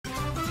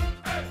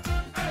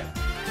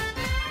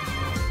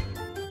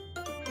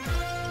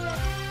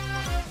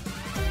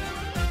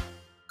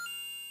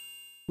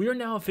We are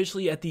now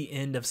officially at the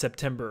end of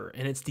September,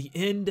 and it's the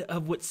end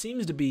of what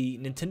seems to be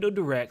Nintendo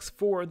Directs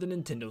for the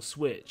Nintendo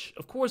Switch.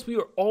 Of course, we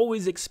are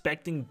always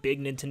expecting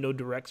big Nintendo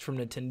Directs from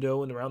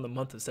Nintendo in around the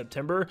month of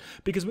September,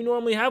 because we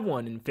normally have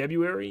one in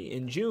February,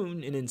 in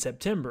June, and in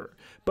September.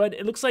 But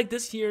it looks like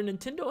this year,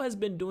 Nintendo has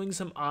been doing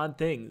some odd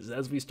things,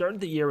 as we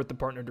started the year with the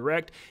Partner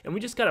Direct, and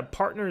we just got a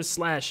Partner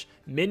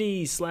 /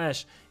 Mini /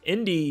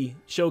 Indie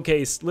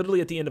showcase literally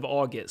at the end of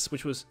August,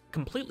 which was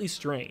completely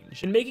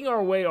strange. And making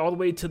our way all the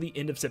way to the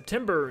end of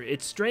September,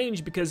 it's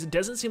strange because it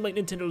doesn't seem like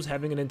Nintendo's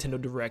having a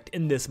Nintendo Direct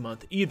in this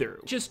month either.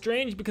 Which is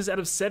strange because out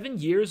of 7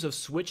 years of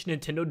Switch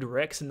Nintendo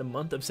Directs in the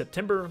month of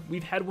September,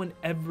 we've had one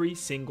every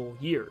single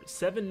year.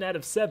 7 out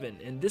of 7,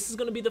 and this is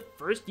going to be the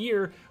first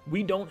year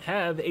we don't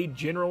have a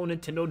general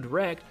Nintendo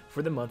Direct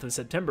for the month of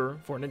September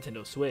for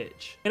Nintendo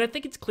Switch. And I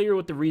think it's clear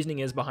what the reasoning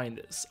is behind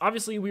this.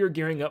 Obviously, we are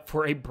gearing up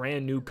for a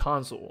brand new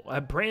console, a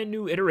brand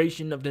new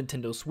iteration of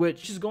Nintendo Switch,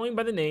 which is going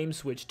by the name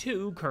Switch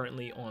 2,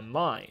 currently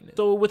online.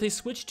 So with a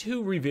Switch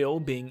 2 reveal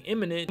being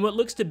imminent, and what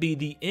looks to be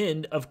the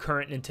end of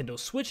current Nintendo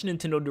Switch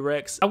Nintendo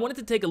Directs, I wanted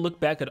to take a look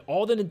back at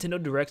all the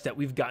Nintendo Directs that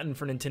we've gotten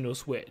for Nintendo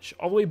Switch,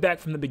 all the way back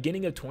from the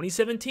beginning of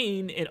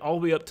 2017 and all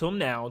the way up till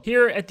now,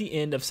 here at the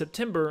end of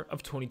September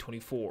of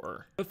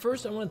 2024. But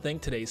first, I want to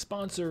thank today's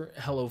sponsor,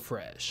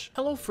 HelloFresh.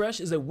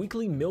 HelloFresh is a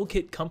weekly meal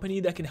kit company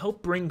that can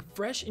help bring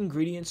fresh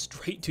ingredients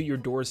straight to your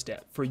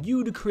doorstep for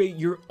you to create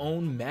your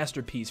own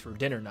masterpiece for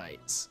dinner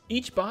nights.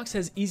 Each box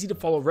has easy to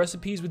follow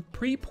recipes with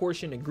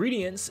pre-portioned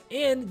ingredients,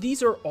 and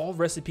these are all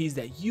recipes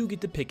that you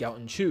get to pick out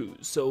and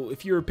choose. So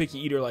if you're a picky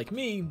eater like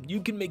me,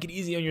 you can make it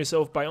easy on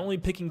yourself by only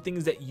picking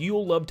things that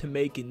you'll love to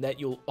make and that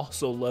you'll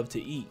also love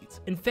to eat.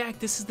 In fact,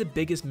 this is the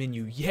biggest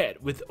menu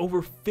yet, with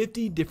over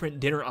 50 different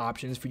dinner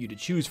options for you to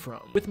choose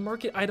from, with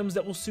market items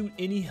that will suit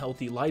any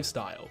healthy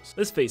lifestyles.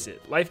 Let's face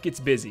it, life gets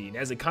busy, and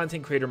as a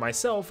content creator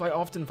myself, I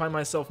often find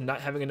myself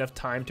not having enough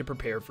time to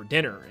prepare for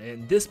dinner,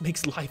 and this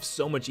makes life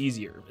so much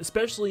easier,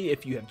 especially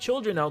if you have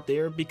children out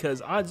there,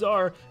 because odds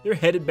are they're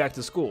headed back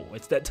to school.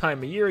 It's that time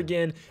of year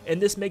again,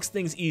 and this makes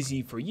things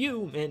easy for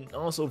you and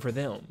also for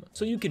them.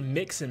 So you can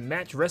mix and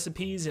match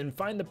recipes and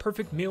find the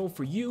perfect meal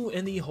for you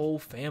and the whole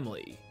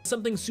family.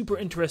 Something super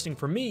interesting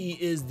for me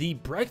is the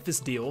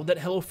breakfast deal that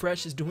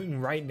HelloFresh is doing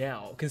right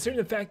now. Considering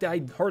the fact that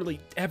I hardly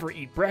ever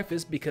eat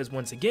breakfast because,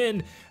 once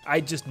again,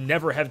 I just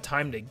never have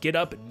time to get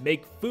up and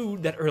make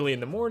food that early in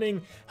the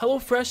morning,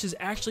 HelloFresh is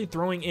actually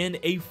throwing in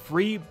a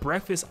free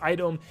breakfast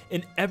item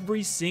in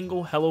every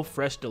single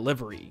HelloFresh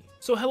delivery.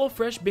 So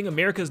HelloFresh being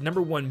America's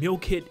 #1 meal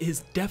kit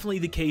is definitely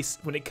the case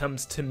when it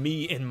comes to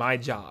me and my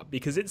job,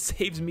 because it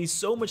saves me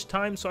so much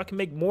time so I can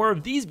make more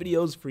of these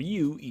videos for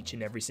you each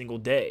and every single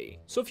day.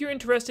 So if you're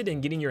interested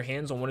in getting your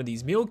hands on one of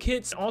these meal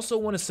kits and also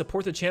want to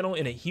support the channel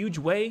in a huge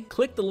way,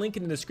 click the link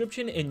in the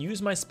description and use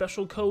my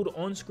special code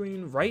on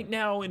screen right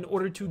now in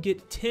order to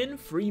get 10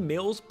 free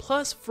meals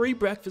plus free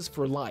breakfast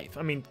for life.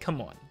 I mean,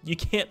 come on. You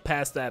can't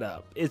pass that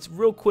up. It's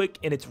real quick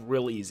and it's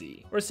real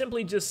easy. Or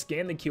simply just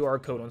scan the QR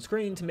code on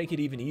screen to make it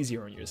even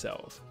easier on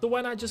yourself. So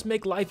why not just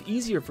make life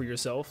easier for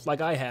yourself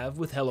like I have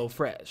with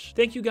HelloFresh?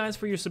 Thank you guys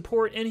for your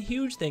support, and a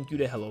huge thank you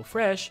to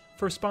HelloFresh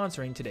for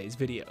sponsoring today's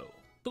video.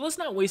 So let's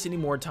not waste any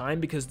more time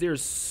because there's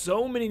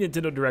so many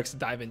Nintendo Directs to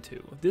dive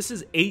into. This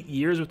is 8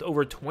 years with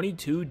over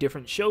 22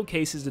 different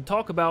showcases to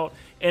talk about,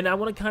 and I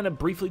want to kind of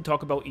briefly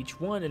talk about each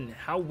one and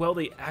how well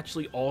they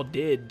actually all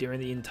did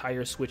during the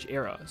entire Switch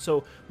era.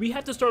 So we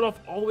have to start off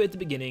all the way at the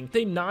beginning with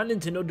a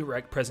non-Nintendo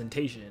Direct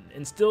presentation,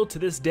 and still to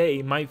this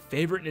day, my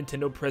favorite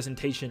Nintendo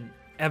presentation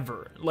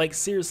ever. Like,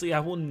 seriously, I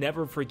will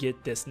never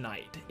forget this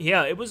night.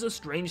 Yeah, it was a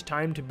strange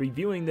time to be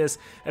viewing this.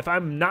 If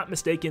I'm not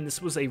mistaken,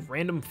 this was a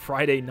random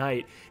Friday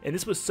night, and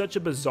this was such a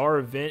bizarre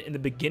event in the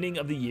beginning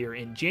of the year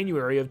in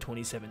January of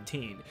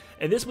 2017.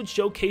 And this would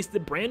showcase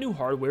the brand new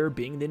hardware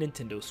being the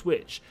Nintendo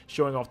Switch,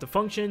 showing off the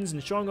functions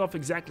and showing off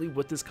exactly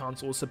what this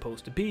console is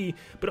supposed to be,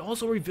 but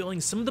also revealing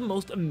some of the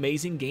most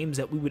amazing games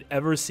that we would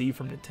ever see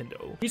from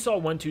Nintendo. We saw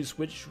 1-2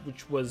 Switch,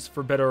 which was,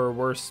 for better or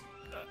worse,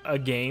 a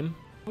game.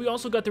 We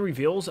also got the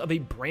reveals of a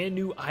brand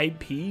new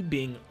IP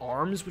being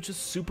ARMS, which is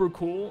super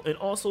cool, and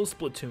also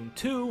Splatoon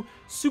 2,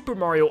 Super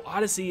Mario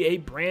Odyssey, a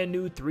brand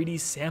new 3D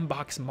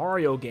sandbox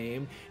Mario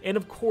game, and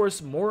of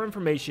course more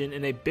information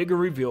and a bigger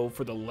reveal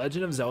for The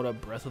Legend of Zelda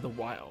Breath of the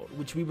Wild,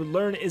 which we would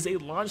learn is a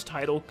launch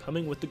title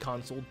coming with the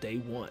console day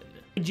one.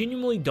 I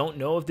genuinely don't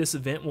know if this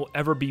event will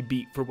ever be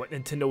beat for what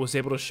Nintendo was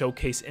able to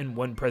showcase in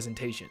one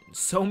presentation.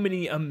 So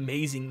many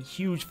amazing,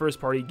 huge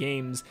first-party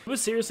games. It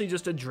was seriously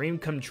just a dream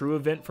come true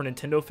event for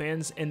Nintendo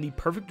fans and the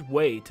perfect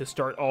way to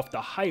start off the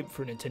hype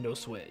for Nintendo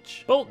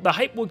Switch. Well, the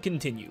hype would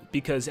continue,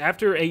 because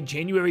after a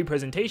January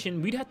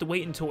presentation, we'd have to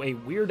wait until a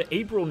weird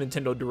April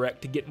Nintendo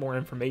Direct to get more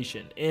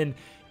information, and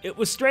It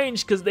was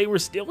strange because they were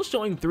still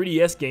showing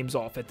 3DS games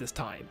off at this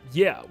time.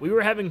 Yeah, we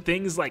were having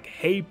things like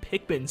Hey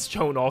Pikmin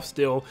shown off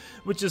still,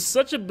 which is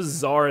such a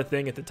bizarre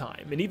thing at the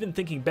time. And even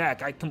thinking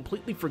back, I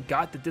completely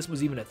forgot that this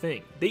was even a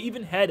thing. They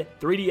even had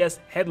 3DS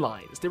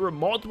headlines. There were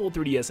multiple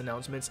 3DS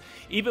announcements,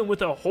 even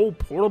with a whole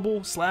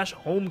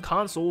portable/home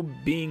console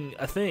being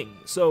a thing.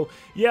 So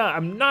yeah,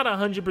 I'm not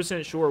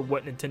 100% sure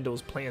what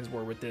Nintendo's plans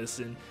were with this,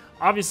 and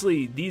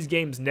obviously these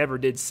games never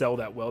did sell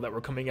that well that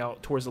were coming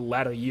out towards the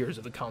latter years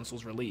of the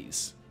console's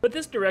release. But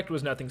this Direct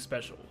was nothing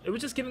special. It was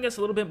just giving us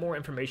a little bit more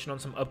information on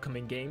some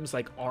upcoming games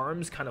like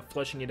ARMS, kind of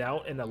fleshing it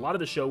out, and a lot of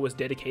the show was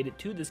dedicated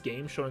to this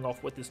game, showing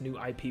off what this new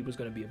IP was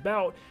going to be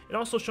about, and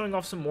also showing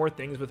off some more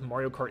things with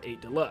Mario Kart 8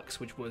 Deluxe,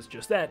 which was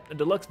just that, a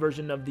deluxe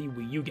version of the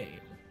Wii U game.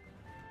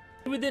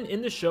 We would then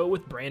end the show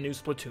with brand new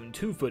Splatoon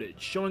 2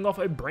 footage, showing off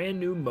a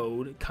brand new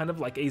mode, kind of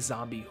like a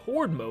zombie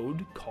horde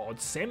mode, called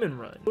Salmon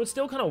Run. So it's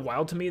still kind of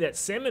wild to me that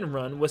Salmon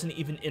Run wasn't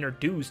even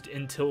introduced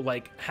until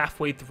like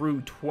halfway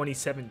through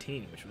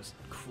 2017, which was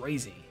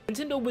crazy.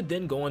 Nintendo would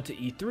then go on to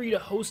E3 to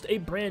host a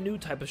brand new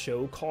type of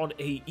show called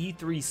a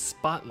E3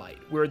 Spotlight,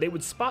 where they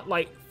would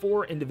spotlight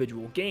 4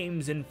 individual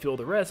games and fill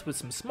the rest with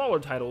some smaller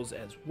titles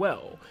as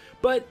well.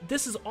 But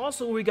this is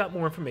also where we got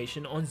more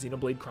information on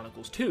Xenoblade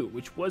Chronicles 2,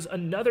 which was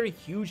another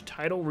huge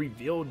title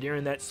revealed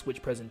during that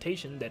Switch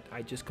presentation that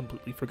I just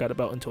completely forgot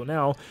about until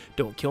now.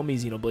 Don't kill me,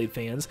 Xenoblade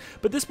fans.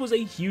 But this was a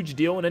huge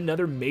deal and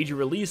another major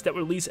release that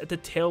would release at the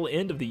tail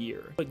end of the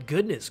year. But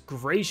goodness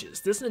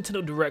gracious, this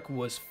Nintendo Direct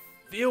was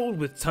filled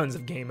with tons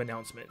of game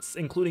announcements,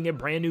 including a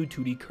brand new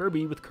 2D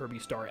Kirby with Kirby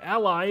Star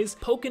Allies.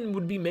 Pokken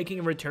would be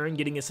making a return,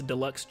 getting us a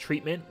deluxe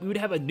treatment. We would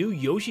have a new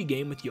Yoshi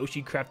game with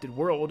Yoshi Crafted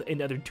World,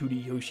 another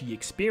 2D Yoshi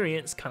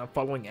experience, kind of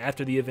following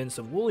after the events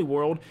of Woolly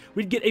World.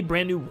 We'd get a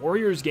brand new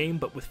Warriors game,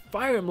 but with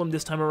Fire Emblem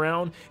this time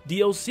around,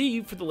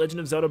 DLC for The Legend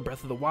of Zelda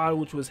Breath of the Wild,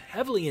 which was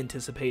heavily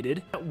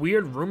anticipated. That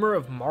weird rumor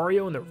of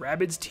Mario and the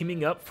Rabbids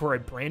teaming up for a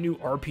brand new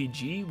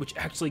RPG, which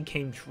actually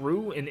came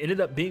true and ended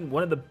up being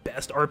one of the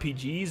best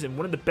RPGs and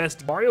one of the best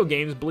Mario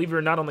games, believe it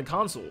or not, on the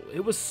console.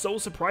 It was so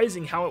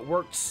surprising how it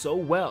worked so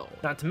well.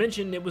 Not to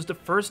mention, it was the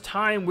first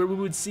time where we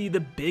would see the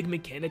big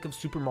mechanic of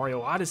Super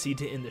Mario Odyssey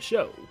to end the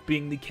show,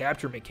 being the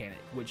capture mechanic,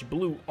 which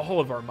blew all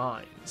of our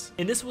minds.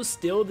 And this was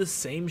still the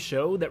same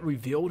show that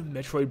revealed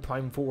Metroid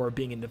Prime 4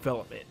 being in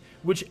development,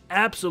 which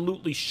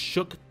absolutely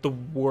shook the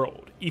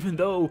world, even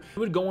though it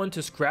would go on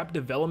to scrap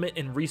development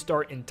and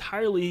restart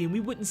entirely, and we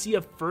wouldn't see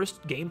a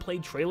first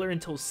gameplay trailer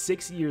until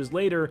 6 years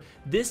later,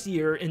 this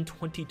year in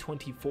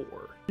 2024.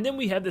 And then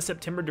we had the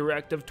September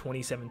Direct of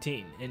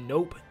 2017, and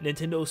nope,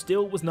 Nintendo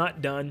still was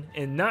not done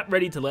and not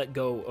ready to let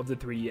go of the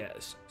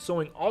 3DS,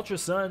 showing Ultra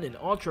Sun and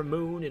Ultra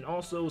Moon, and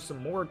also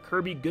some more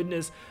Kirby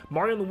goodness,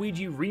 Mario &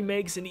 Luigi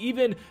remakes, and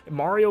even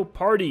Mario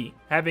Party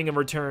having a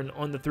return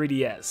on the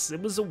 3DS.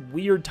 It was a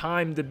weird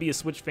time to be a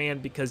Switch fan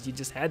because you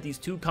just had these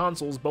two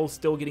consoles both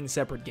still getting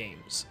separate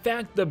games. In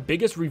fact, the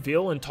biggest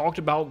reveal and talked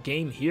about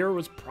game here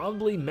was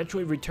probably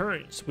Metroid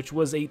Returns, which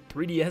was a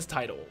 3DS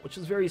title, which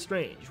was very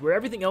strange, where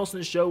everything else in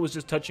the show was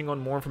just touching on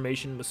more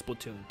information with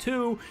Splatoon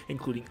 2,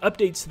 including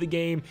updates to the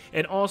game,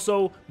 and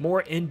also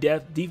more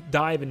in-depth deep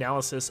dive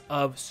analysis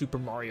of Super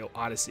Mario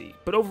Odyssey.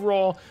 But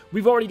overall,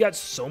 we've already got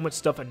so much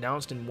stuff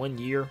announced in 1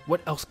 year,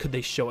 what else could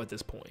they show at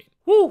this point?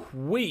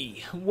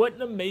 Woo-wee! What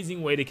an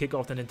amazing way to kick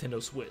off the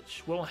Nintendo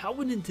Switch. Well, how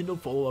would Nintendo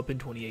follow up in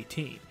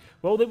 2018?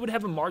 Well, they would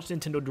have a March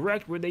Nintendo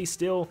Direct where they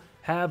still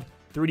have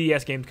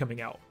 3DS games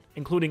coming out,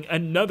 including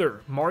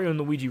another Mario &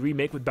 Luigi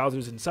remake with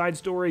Bowser's Inside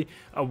Story,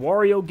 a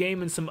Wario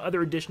game, and some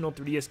other additional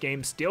 3DS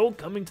games still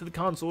coming to the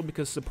console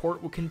because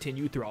support will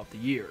continue throughout the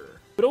year.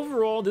 But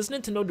overall, this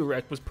Nintendo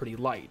Direct was pretty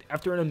light.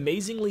 After an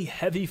amazingly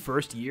heavy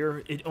first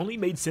year, it only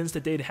made sense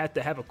that they'd had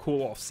to have a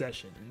cool-off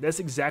session, and that's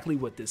exactly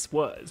what this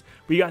was.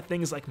 We got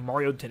things like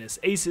Mario Tennis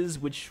Aces,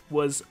 which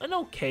was an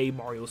okay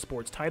Mario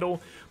sports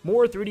title,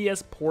 more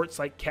 3DS ports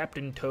like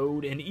Captain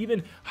Toad, and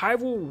even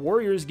Hyrule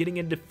Warriors getting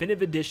a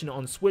definitive edition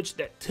on Switch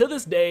that to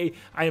this day,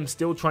 I am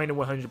still trying to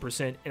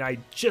 100%, and I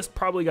just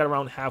probably got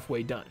around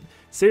halfway done.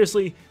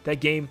 Seriously, that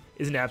game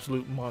is an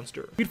absolute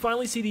monster. We'd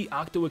finally see the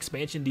Octo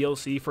expansion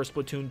DLC for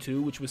Splatoon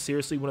 2, which was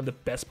seriously one of the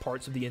best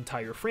parts of the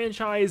entire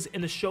franchise,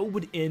 and the show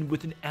would end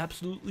with an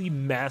absolutely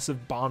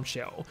massive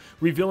bombshell,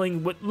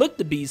 revealing what looked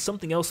to be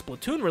something else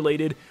Splatoon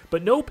related,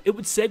 but nope, it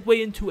would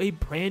segue into a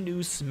brand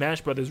new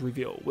Smash Bros.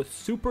 Reveal with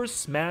Super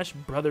Smash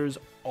Bros.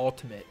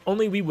 Ultimate.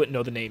 Only we wouldn't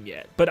know the name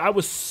yet, but I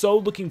was so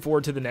looking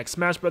forward to the next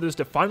Smash Bros.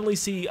 To finally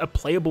see a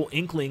playable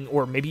Inkling,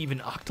 or maybe even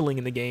Octoling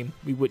in the game.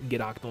 We wouldn't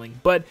get Octoling,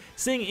 but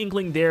seeing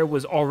Inkling there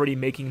was already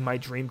making my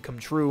dream come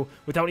true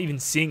without even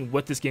seeing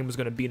what this game was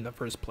going to be in the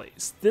first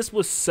place. This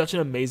was such an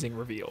amazing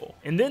reveal.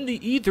 And then the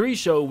E3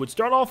 show would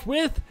start off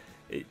with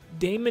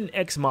Daemon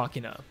X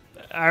Machina.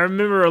 I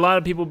remember a lot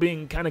of people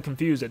being kind of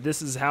confused that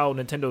this is how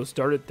Nintendo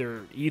started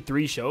their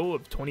E3 show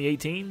of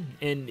 2018,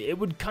 and it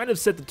would kind of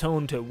set the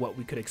tone to what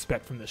we could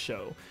expect from the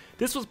show.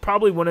 This was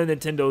probably one of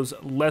Nintendo's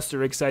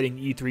lesser exciting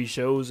E3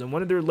 shows and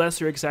one of their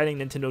lesser exciting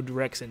Nintendo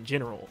Directs in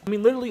general. I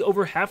mean, literally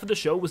over half of the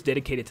show was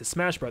dedicated to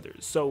Smash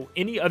Brothers, so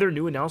any other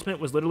new announcement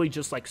was literally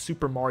just like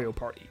Super Mario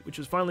Party, which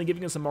was finally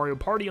giving us a Mario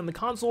Party on the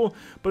console,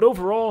 but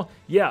overall,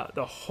 yeah,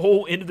 the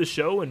whole end of the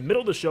show and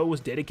middle of the show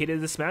was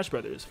dedicated to Smash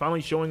Brothers,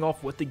 finally showing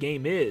off what the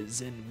game is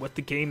and what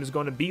the game is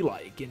going to be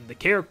like, and the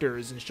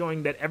characters, and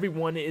showing that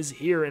everyone is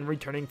here and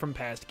returning from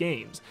past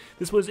games.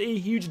 This was a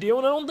huge deal,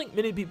 and I don't think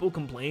many people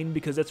complained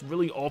because that's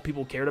really all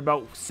people cared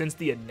about since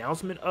the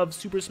announcement of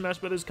Super Smash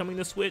Bros. Coming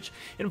to Switch,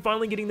 and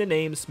finally getting the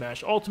name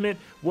Smash Ultimate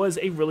was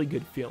a really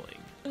good feeling.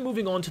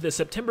 Moving on to the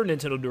September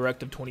Nintendo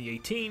Direct of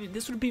 2018,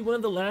 this would be one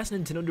of the last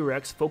Nintendo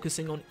Directs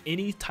focusing on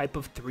any type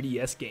of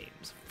 3DS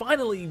games.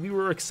 Finally, we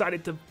were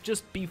excited to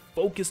just be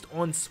focused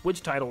on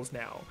Switch titles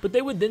now. But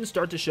they would then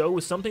start the show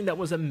with something that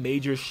was a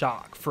major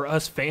shock for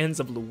us fans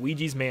of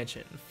Luigi's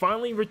Mansion.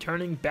 Finally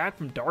returning back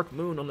from Dark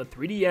Moon on the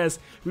 3DS,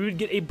 we would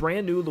get a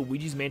brand new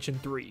Luigi's Mansion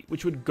 3,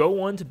 which would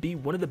go on to be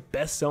one of the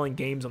best-selling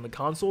games on the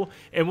console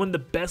and one of the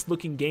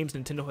best-looking games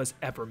Nintendo has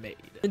ever made.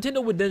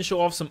 Nintendo would then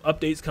show off some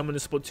updates coming to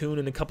Splatoon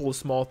and a couple of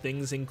small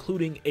things,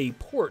 including a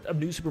port of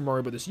New Super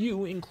Mario Bros.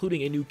 U,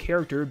 including a new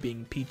character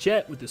being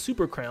Peachette with the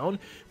Super Crown,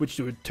 which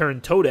would turn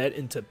Toadette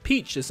into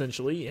Peach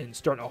essentially and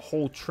start a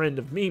whole trend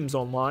of memes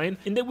online,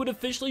 and they would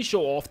officially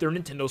show off their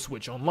Nintendo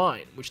Switch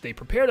Online, which they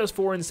prepared us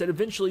for and said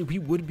eventually we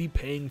would be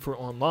paying for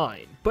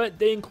online. But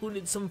they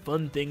included some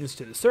fun things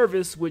to the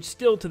service, which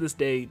still to this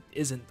day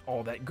isn't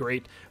all that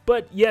great.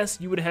 But yes,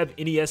 you would have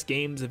NES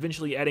games,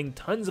 eventually adding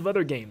tons of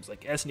other games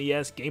like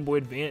SNES, Game Boy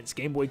Advance,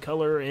 Game Boy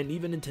Color, and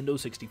even Nintendo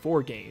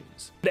 64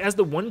 games. But as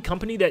the one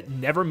company that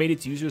never made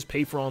its users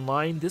pay for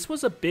online, this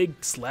was a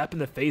big slap in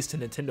the face to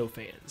Nintendo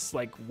fans.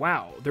 Like,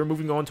 wow, they're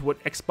moving on to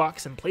what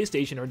Xbox and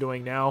PlayStation are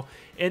doing now,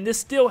 and this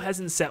still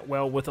hasn't sat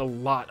well with a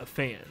lot of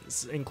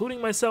fans, including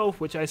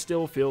myself, which I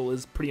still feel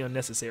is pretty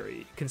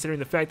unnecessary, considering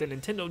the fact that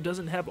Nintendo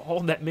doesn't have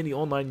all that many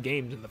online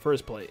games in the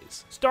first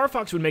place. Star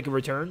Fox would make a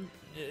return,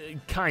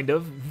 kind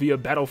of, via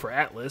Battle for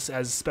Atlas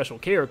as special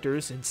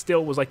characters, and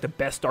still was like the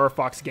best Star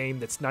Fox game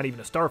that's not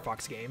even a Star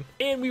Fox game.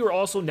 And we were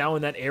also now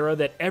in that era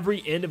that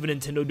every end of a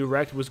Nintendo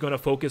Direct was going to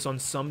focus on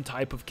some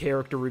type of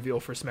character reveal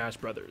for Smash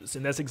Brothers,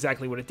 and that's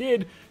exactly what it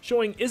did,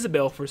 showing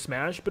Isabelle for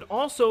Smash, but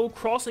also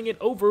crossing it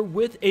over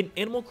with an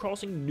Animal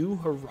Crossing New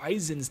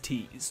Horizons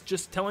tease,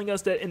 just telling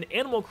us that an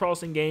Animal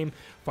Crossing game,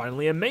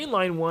 finally a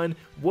mainline one,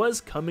 was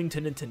coming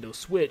to Nintendo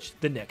Switch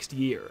the next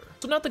year.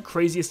 So not the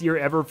craziest year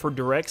ever for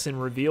Directs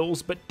and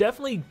reveals, but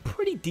definitely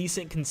pretty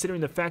decent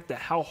considering the fact that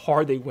how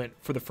hard they went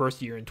for the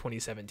first year in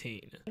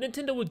 2017.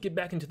 Nintendo would get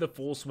back into the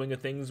full swing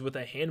of things with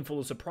a handful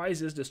of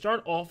surprises to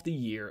start off the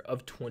year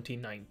of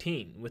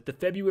 2019, with the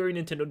February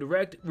Nintendo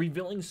Direct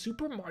revealing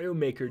Super Mario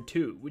Maker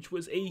 2, which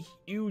was a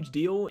huge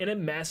deal and a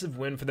massive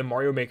win for the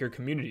Mario Maker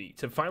community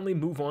to finally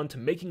move on to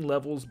making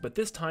levels, but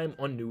this time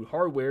on new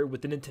hardware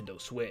with the Nintendo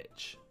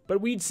Switch. But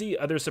we'd see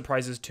other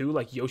surprises too,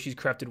 like Yoshi's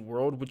Crafted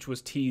World, which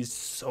was teased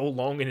so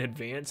long in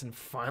advance and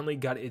finally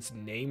got its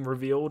name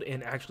revealed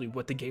and actually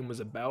what the game was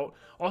about.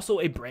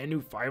 Also a brand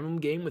new Fire Emblem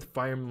game with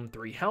Fire Emblem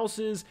 3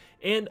 Houses,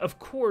 and of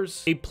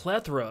course a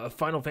plethora of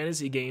Final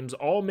Fantasy games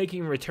all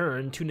making a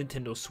return to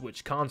Nintendo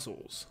Switch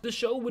consoles. The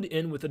show would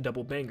end with a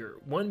double banger,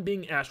 one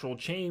being Astral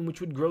Chain,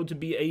 which would grow to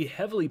be a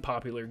heavily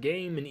popular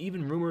game, and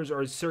even rumors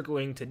are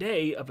circling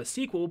today of a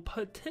sequel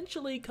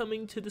potentially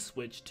coming to the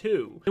Switch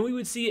too. And we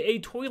would see a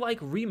toy-like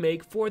remake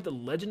for The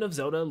Legend of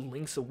Zelda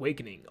Link's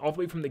Awakening, all the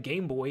way from the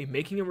Game Boy,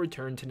 making a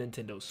return to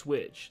Nintendo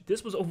Switch.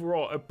 This was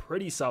overall a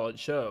pretty solid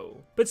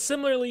show. But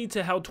similarly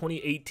to how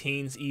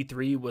 2018's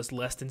E3 was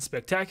less than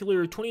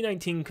spectacular,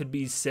 2019 could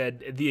be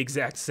said the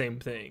exact same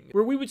thing,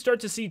 where we would start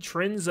to see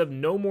trends of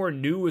no more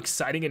new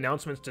exciting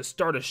announcements to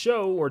start a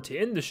show or to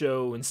end the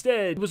show.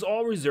 Instead, it was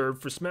all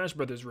reserved for Smash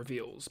Brothers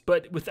reveals.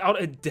 But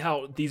without a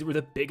doubt, these were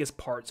the biggest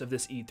parts of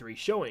this E3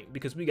 showing,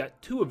 because we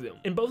got two of them,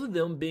 and both of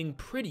them being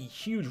pretty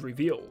huge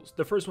reveals.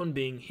 The first one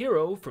being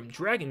Hero from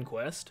Dragon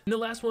Quest, and the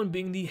last one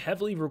being the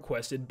heavily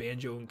requested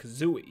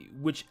Banjo-Kazooie,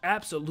 which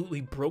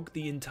absolutely broke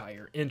the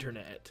entire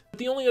internet. But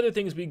the only other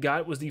things we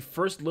got was the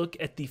first look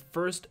at the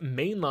first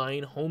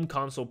mainline home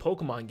console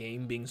Pokemon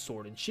game being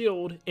Sword and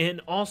Shield, and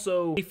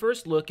also a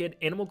first look at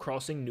Animal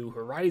Crossing New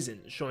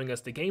Horizons, showing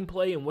us the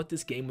gameplay and what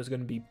this game was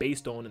going to be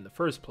based on in the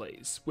first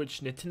place,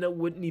 which Nintendo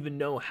wouldn't even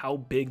know how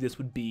big this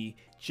would be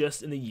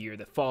just in the year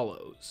that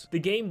follows. The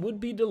game would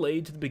be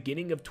delayed to the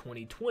beginning of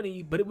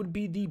 2020, but it would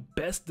be the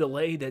best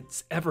delay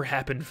that's ever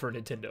happened for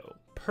Nintendo.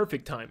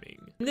 perfect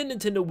timing. And then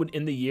Nintendo would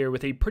end the year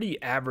with a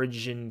pretty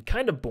average and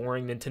kind of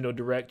boring Nintendo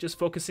Direct, just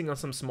focusing on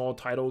some small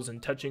titles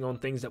and touching on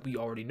things that we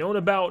already known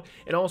about,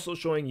 and also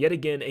showing yet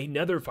again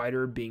another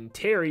fighter being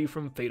Terry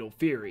from Fatal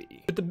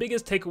Fury. With the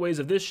biggest takeaways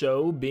of this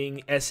show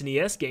being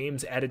SNES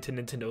games added to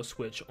Nintendo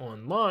Switch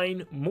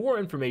Online, more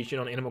information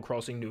on Animal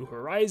Crossing New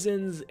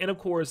Horizons, and of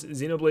course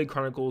Xenoblade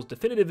Chronicles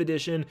Definitive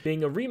Edition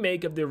being a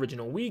remake of the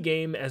original Wii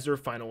game as their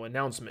final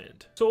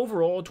announcement. So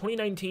overall,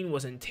 2019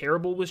 wasn't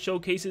terrible with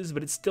showcases,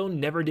 but it still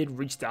never did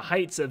reach the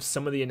heights of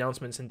some of the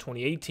announcements in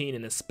 2018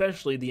 and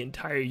especially the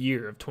entire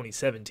year of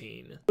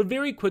 2017. But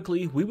very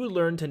quickly, we would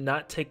learn to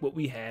not take what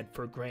we had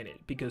for granted,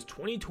 because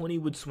 2020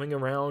 would swing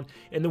around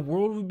and the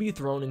world would be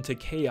thrown into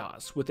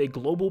chaos with a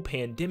global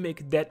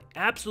pandemic that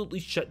absolutely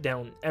shut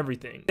down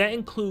everything. That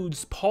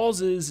includes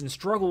pauses and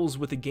struggles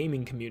with the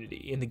gaming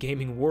community and the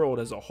gaming world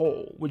as a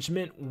whole, which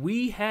meant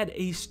we had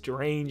a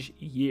strange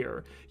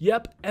year.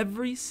 Yep,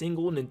 every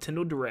single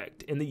Nintendo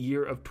Direct in the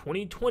year of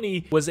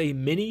 2020 was a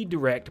mini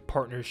Direct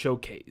partner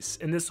showcase,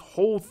 and this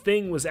whole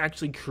thing was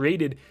actually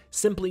created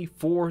simply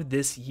for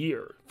this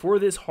year, for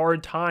this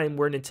hard time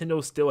where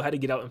Nintendo still had to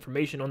get out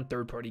information on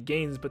third-party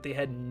games, but they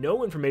had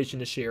no information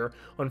to share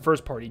on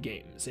first-party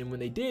games, and when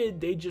they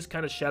did, they just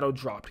kind of shadow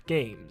dropped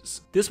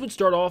games. This would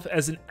start off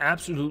as an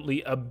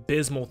absolutely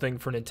abysmal thing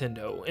for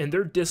Nintendo, and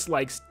their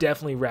dislikes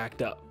definitely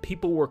racked up.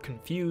 People were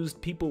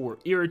confused, people were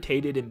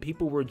irritated, and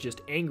people were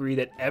just angry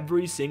that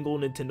every single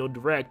Nintendo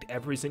Direct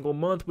every single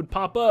month would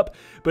pop up,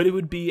 but it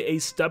would be a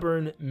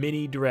stubborn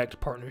mini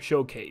Direct partner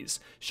showcase,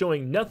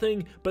 showing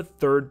nothing but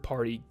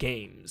third-party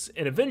games.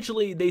 And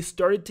eventually, they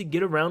started to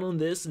get around on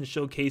this and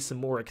showcase some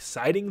more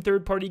exciting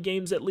third-party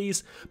games at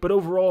least, but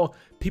overall,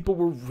 people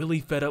were really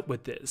fed up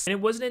with this. And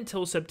it wasn't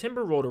until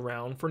September rolled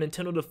around for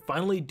Nintendo to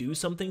finally do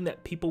something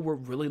that people were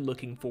really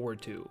looking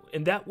forward to,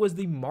 and that was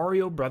the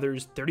Mario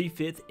Brothers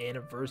 35th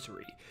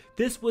anniversary.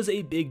 This was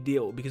a big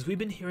deal because we've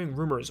been hearing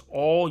rumors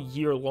all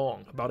year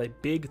long about a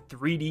big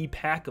 3D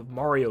pack of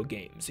Mario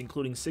games,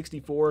 including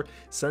 64,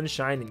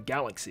 Sunshine, and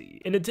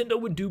Galaxy. And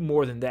Nintendo would do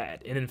more than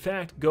that, and in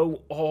fact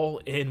go all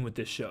in with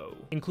the show,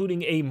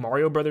 including a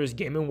Mario Brothers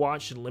Game &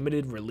 Watch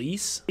limited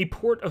release, a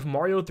port of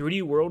Mario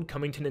 3D World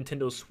coming to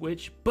Nintendo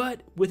Switch,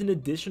 but with an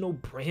additional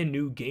brand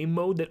new game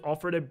mode that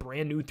offered a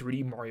brand new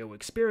 3D Mario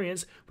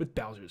experience with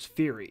Bowser's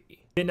Fury.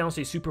 They announced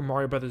a Super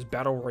Mario Bros.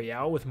 Battle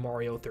Royale with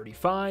Mario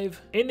 35,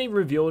 and they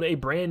revealed a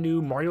brand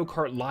new Mario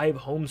Kart Live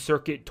Home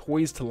Circuit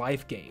Toys to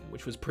Life game,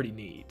 which was pretty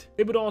neat.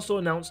 They would also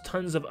announce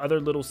tons of other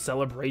little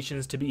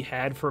celebrations to be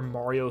had for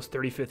Mario's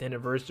 35th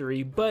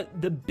anniversary,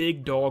 but the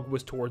big dog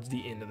was towards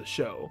the end of the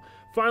show,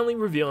 finally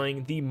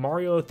revealing the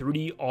Mario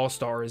 3D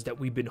All-Stars that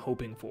we've been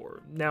hoping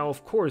for. Now,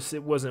 of course,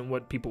 it wasn't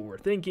what people were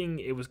thinking.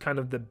 It was kind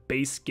of the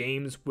base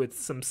games with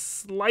some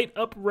slight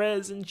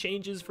up-res and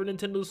changes for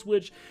Nintendo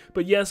Switch,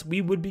 but yes,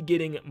 we would be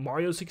getting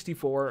Mario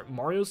 64,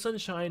 Mario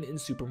Sunshine, and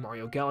Super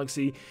Mario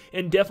Galaxy,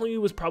 and definitely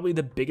was probably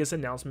the biggest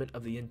announcement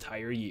of the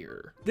entire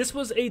year. This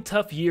was a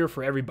tough year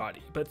for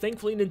everybody, but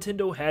thankfully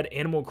Nintendo had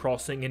Animal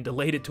Crossing and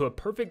delayed it to a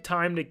perfect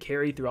time to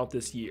carry throughout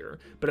this year.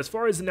 But as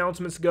far as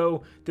announcements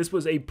go, this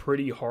was a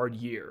pretty hard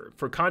year.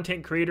 For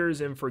content creators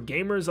and for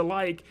gamers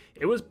alike,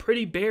 it was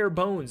pretty bare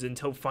bones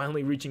until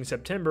finally reaching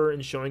September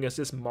and showing us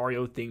this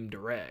Mario themed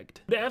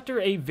Direct. But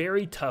after a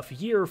very tough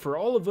year for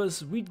all of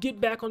us, we'd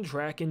get back on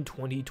track in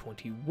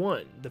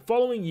 2021, the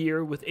following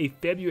year with a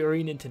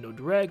February Nintendo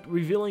Direct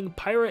revealing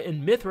Pyra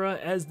and Mythra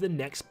as the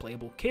next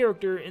playable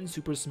character in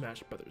Super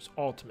Smash Bros.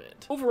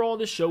 Ultimate. Overall,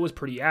 this show was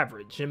pretty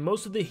average, and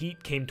most of the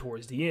heat came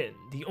towards the end.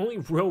 The only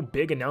real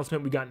big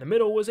announcement we got in the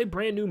middle was a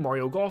brand new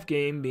Mario Golf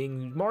game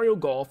being Mario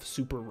Golf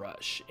Super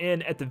Rush,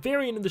 and at the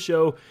very end of the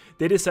show,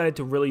 they decided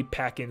to really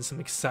pack in some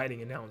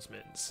exciting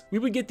announcements. We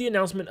would get the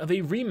announcement of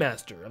a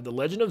remaster of The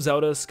Legend of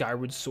Zelda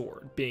Skyward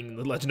Sword, being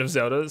The Legend of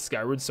Zelda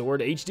Skyward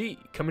Sword HD,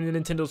 coming to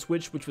Nintendo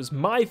Switch, which was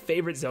my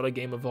favorite Zelda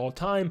game of all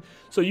time,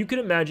 so you can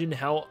imagine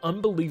how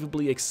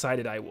unbelievably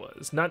excited I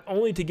was, not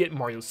only to get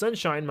Mario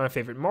Sunshine, my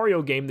favorite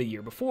Mario game the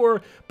year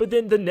before, but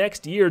then the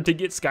next year to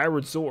get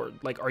Skyward Sword.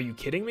 Like, are you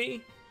kidding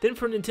me? Then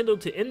for Nintendo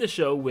to end the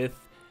show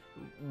with,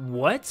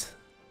 what?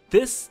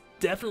 This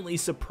definitely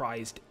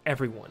surprised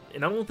everyone,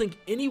 and I don't think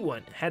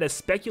anyone had a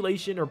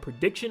speculation or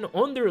prediction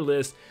on their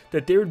list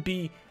that there would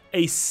be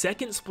a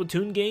second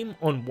Splatoon game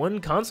on one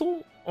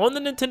console? On the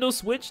Nintendo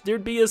Switch,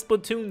 there'd be a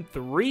Splatoon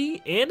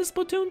 3 and a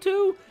Splatoon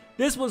 2?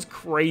 This was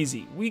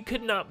crazy. We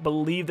could not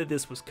believe that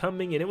this was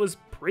coming, and it was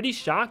pretty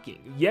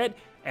shocking, yet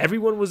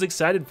everyone was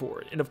excited for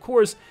it. And of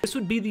course, this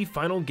would be the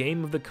final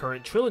game of the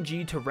current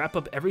trilogy to wrap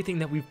up everything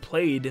that we've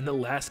played in the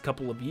last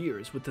couple of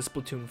years with the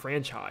Splatoon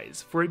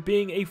franchise. For it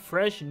being a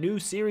fresh new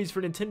series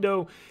for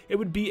Nintendo, it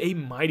would be a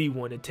mighty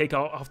one to take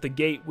off the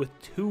gate with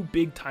two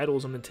big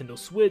titles on Nintendo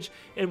Switch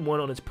and one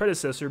on its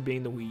predecessor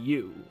being the Wii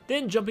U.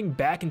 Then jumping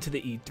back into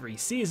the E3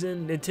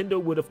 season,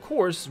 Nintendo would of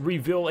course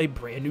reveal a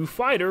brand new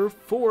fighter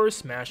for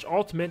Smash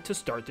Ultimate to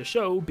start the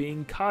show,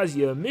 being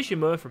Kazuya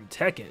Mishima from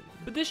Tekken.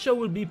 But this show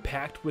would be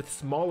packed with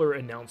small smaller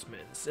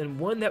announcements, and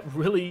one that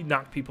really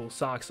knocked people's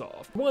socks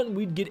off. One,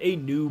 we'd get a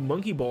new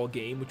Monkey Ball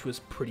game, which was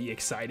pretty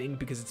exciting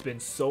because it's been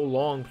so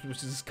long,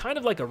 which is kind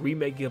of like a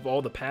remake of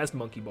all the past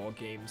Monkey Ball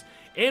games.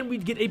 And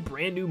we'd get a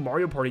brand new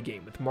Mario Party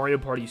game with Mario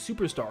Party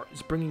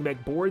Superstars, bringing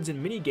back boards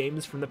and mini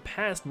games from the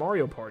past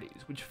Mario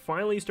Parties, which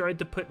finally started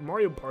to put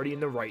Mario Party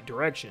in the right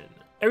direction.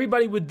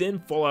 Everybody would then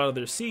fall out of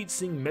their seats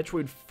seeing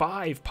Metroid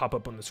 5 pop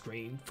up on the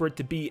screen for it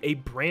to be a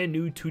brand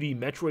new 2D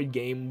Metroid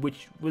game,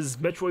 which was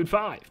Metroid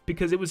 5,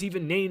 because it was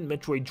even named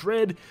Metroid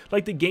Dread,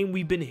 like the game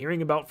we've been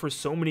hearing about for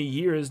so many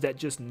years that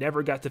just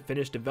never got to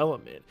finish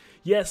development.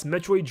 Yes,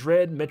 Metroid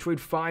Dread,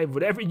 Metroid 5,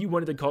 whatever you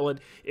wanted to call it,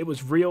 it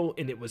was real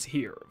and it was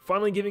here,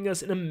 finally giving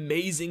us an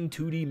amazing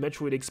 2D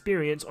Metroid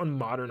experience on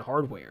modern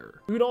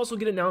hardware. We would also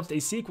get announced a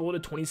sequel to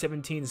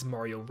 2017's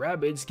Mario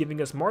Rabbids, giving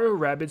us Mario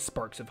Rabbids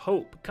Sparks of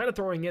Hope, kind of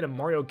throwing in a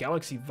Mario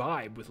Galaxy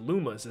vibe with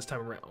Lumas this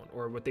time around,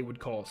 or what they would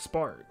call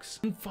Sparks.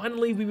 And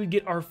finally, we would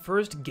get our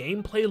first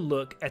gameplay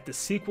look at the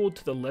sequel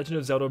to The Legend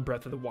of Zelda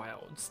Breath of the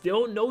Wild.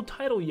 Still no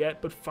title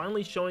yet, but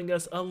finally showing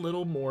us a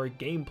little more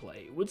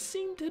gameplay, which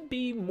seemed to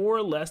be more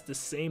or less the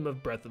same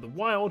of Breath of the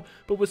Wild,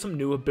 but with some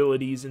new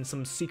abilities and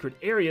some secret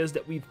areas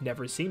that we've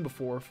never seen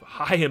before,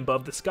 high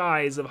above the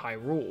skies of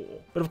Hyrule.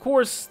 But of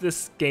course,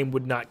 this game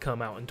would not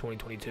come out in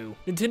 2022.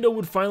 Nintendo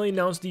would finally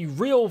announce the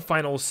real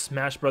final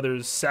Smash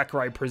Bros.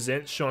 Sakurai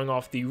Presents, showing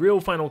off the real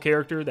final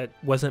character that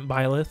wasn't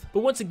Byleth.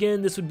 But once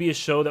again, this would be a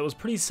show that was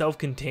pretty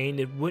self-contained.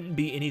 It wouldn't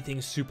be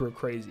anything super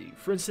crazy.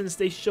 For instance,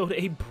 they showed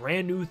a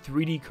brand new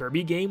 3D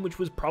Kirby game, which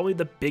was probably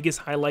the biggest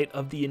highlight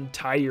of the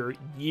entire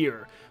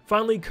year.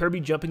 Finally, Kirby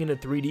jumping into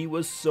 3D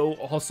was so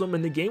awesome,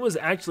 and the game was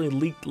actually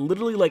leaked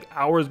literally like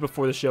hours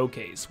before the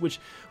showcase, which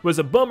was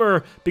a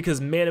bummer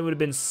because, man, it would have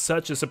been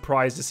such a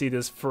surprise to see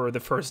this for the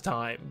first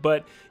time.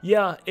 But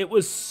yeah, it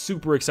was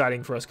super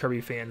exciting for us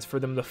Kirby fans for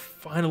them to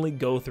finally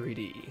go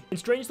 3D. And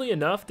strangely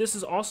enough, this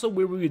is also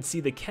where we would see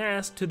the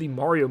cast to the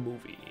Mario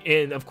movie.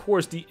 And of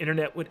course, the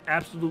internet would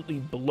absolutely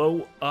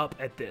blow up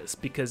at this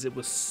because it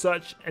was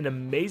such an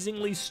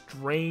amazingly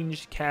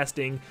strange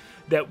casting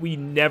that we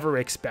never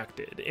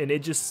expected. And it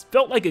just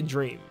felt like a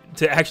dream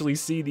to actually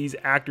see these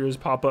actors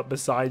pop up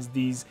besides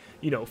these,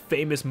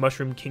 famous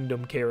Mushroom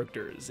Kingdom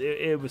characters.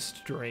 It was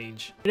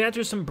strange. And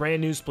after some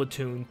brand new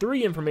Splatoon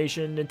 3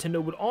 information,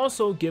 Nintendo would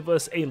also give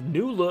us a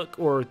new look,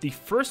 or the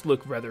first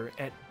look rather,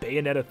 at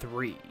Bayonetta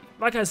 3.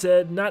 Like I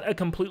said, not a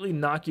completely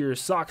knock your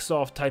socks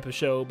off type of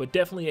show, but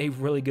definitely a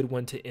really good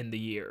one to end the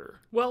year.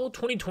 Well,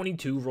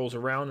 2022 rolls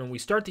around and we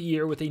start the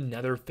year with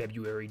another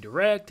February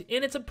Direct,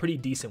 and it's a pretty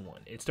decent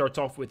one. It starts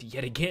off with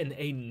yet again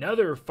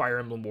another Fire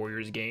Emblem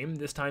Warriors game,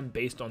 this time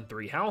based on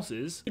 3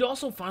 houses. We'd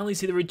also finally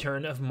see the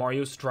return of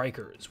Mario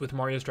Strikers with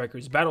Mario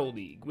Strikers Battle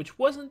League, which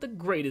wasn't the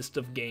greatest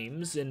of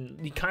games, and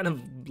he kind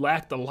of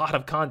lacked a lot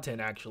of content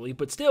actually,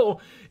 but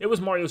still, it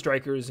was Mario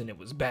Strikers and it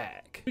was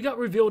back. We got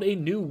revealed a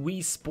new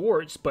Wii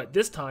Sports, but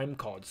this time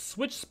called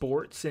Switch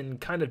Sports, and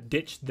kind of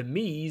ditched the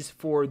Miis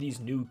for these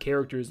new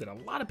characters that a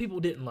lot of people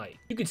didn't like.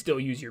 You could still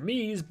use your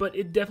Miis, but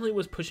it definitely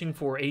was pushing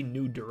for a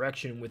new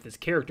direction with its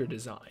character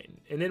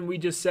design. And then we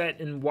just sat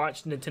and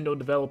watched Nintendo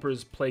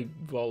developers play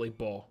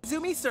volleyball.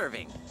 Zumi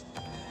serving.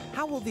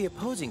 How will the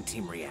opposing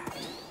team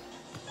react?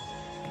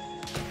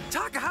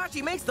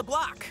 Takahashi makes the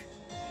block.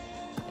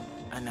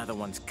 Another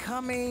one's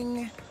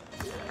coming.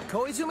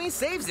 Koizumi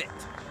saves it.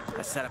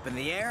 A setup in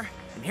the air,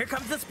 and here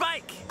comes the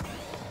spike.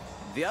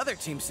 The other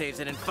team saves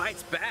it and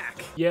fights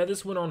back. Yeah,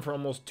 this went on for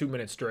almost 2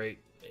 minutes straight.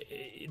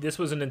 This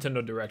was a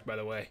Nintendo Direct, by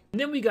the way. And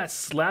then we got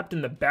slapped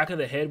in the back of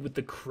the head with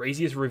the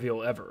craziest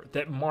reveal ever,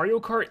 that Mario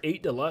Kart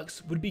 8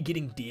 Deluxe would be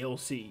getting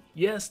DLC.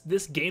 Yes,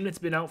 this game that's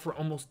been out for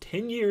almost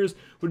 10 years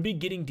would be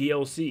getting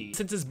DLC.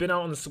 Since it's been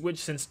out on the Switch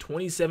since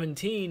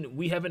 2017,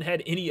 we haven't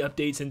had any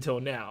updates until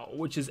now,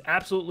 which is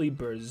absolutely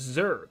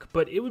berserk,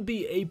 but it would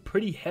be a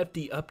pretty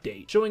hefty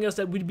update, showing us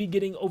that we'd be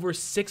getting over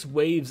 6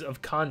 waves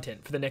of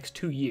content for the next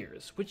 2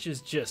 years, which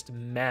is just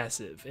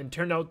massive, and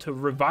turned out to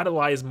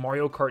revitalize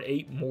Mario Kart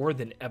 8 more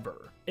than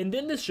ever. And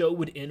then the show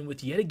would end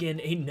with yet again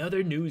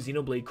another new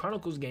Xenoblade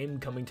Chronicles game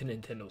coming to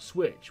Nintendo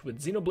Switch,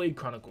 with Xenoblade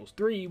Chronicles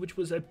 3, which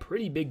was a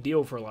pretty big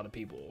deal for a lot of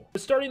people.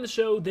 But starting the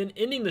show, then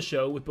ending the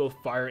show with both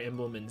Fire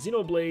Emblem and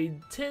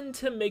Xenoblade tend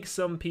to make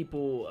some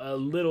people a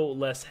little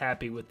less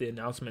happy with the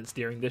announcements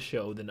during this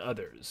show than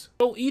others.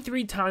 So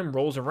E3 time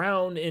rolls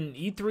around, and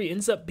E3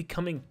 ends up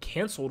becoming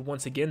cancelled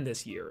once again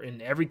this year,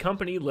 and every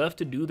company left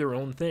to do their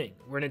own thing,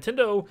 where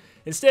Nintendo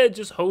instead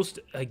just hosts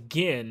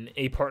again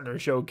a partner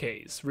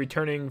showcase,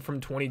 returning from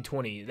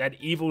 2020, that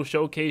evil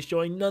showcase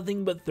showing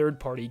nothing but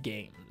third-party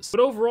games.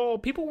 But overall,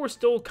 people were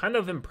still kind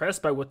of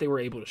impressed by what they were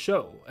able to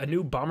show. A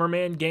new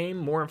Bomberman game,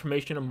 more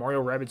information on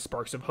Mario Rabbids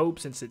Sparks of Hope,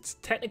 since it's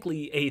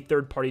technically a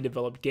third-party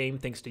developed game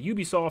thanks to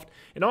Ubisoft,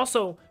 and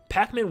also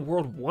Pac-Man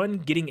World 1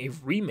 getting a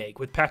remake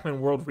with Pac-Man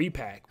World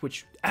Repack,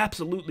 which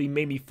absolutely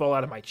made me fall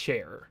out of my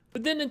chair.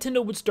 But then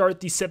Nintendo would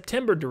start the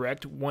September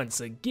Direct once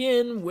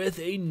again with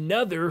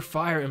another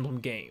Fire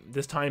Emblem game,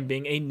 this time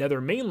being another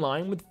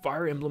mainline with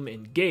Fire Emblem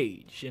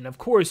Engage. And of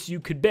course, you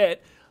could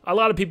bet A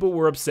lot of people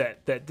were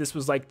upset that this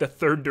was like the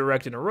third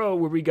direct in a row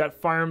where we got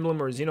Fire Emblem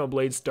or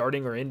Xenoblade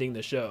starting or ending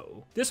the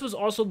show. This was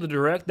also the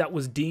direct that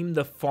was deemed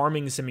the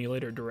farming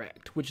simulator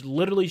direct, which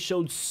literally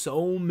showed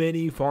so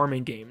many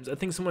farming games. I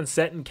think someone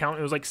set and counted,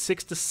 it was like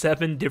 6 to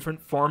 7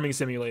 different farming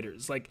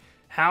simulators. Like,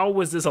 how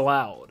was this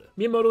allowed?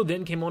 Miyamoto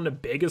then came on to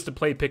beg us to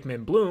play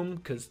Pikmin Bloom,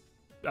 because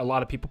a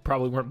lot of people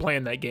probably weren't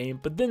playing that game,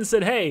 but then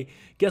said, hey,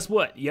 guess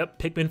what? Yep,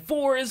 Pikmin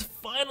 4 is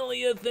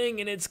finally a thing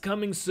and it's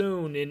coming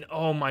soon. And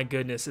oh my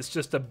goodness, it's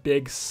just a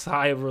big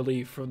sigh of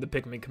relief from the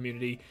Pikmin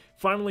community.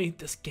 Finally,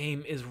 this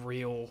game is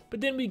real.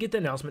 But then we get the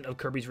announcement of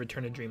Kirby's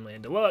Return to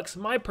Dreamland Deluxe,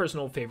 my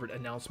personal favorite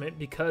announcement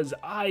because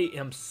I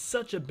am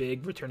such a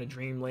big Return to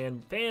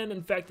Dreamland fan.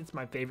 In fact, it's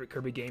my favorite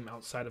Kirby game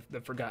outside of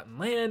the Forgotten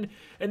Land.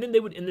 And then they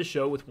would end the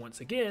show with,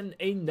 once again,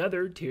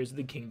 another Tears of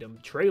the Kingdom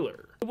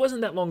trailer. It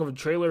wasn't that long of a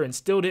trailer and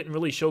still didn't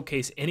really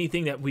showcase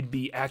anything that we'd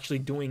be actually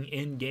doing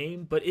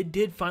in-game, but it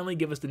did finally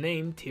give us the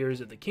name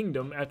Tears of the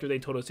Kingdom after they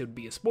told us it would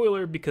be a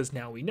spoiler, because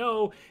now we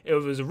know it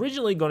was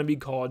originally going to be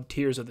called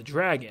Tears of the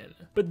Dragon.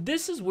 But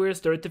this is where it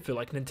started to feel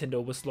like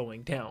Nintendo was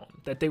slowing down,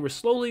 that they were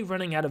slowly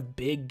running out of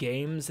big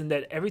games and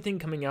that everything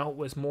coming out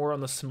was more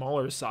on the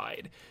smaller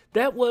side.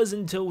 That was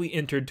until we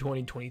entered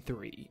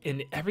 2023,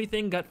 and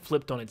everything got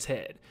flipped on its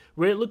head,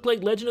 where it looked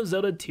like Legend of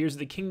Zelda Tears of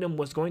the Kingdom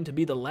was going to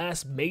be the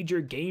last major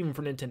game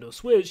for Nintendo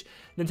Switch.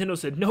 Nintendo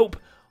said, nope,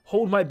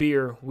 hold my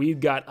beer, we've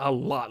got a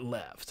lot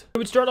left. We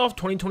would start off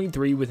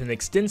 2023 with an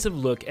extensive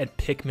look at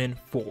Pikmin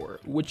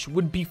 4, which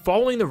would be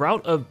following the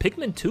route of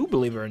Pikmin 2,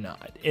 believe it or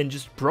not, and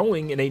just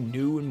growing in a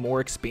new and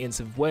more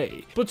expansive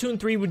way. Splatoon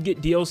 3 would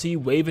get DLC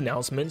wave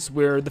announcements,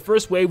 where the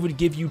first wave would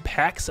give you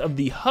packs of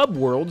the hub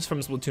worlds from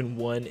Splatoon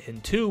 1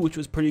 and 2, which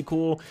was pretty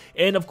cool,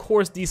 and of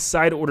course the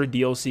side order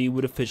DLC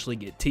would officially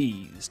get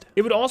teased.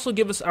 It would also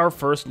give us our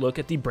first look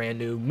at the brand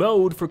new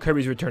mode for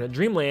Kirby's Return to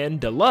Dreamland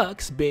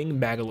Deluxe, being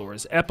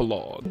Magalore's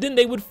Epilogue. Then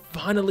they would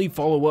finally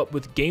follow up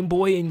with Game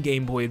Boy and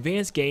Game Boy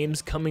Advance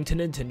games coming to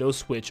Nintendo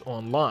Switch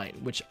Online,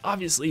 which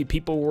obviously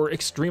people were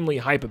extremely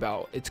hype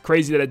about. It's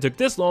crazy that it took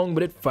this long,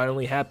 but it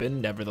finally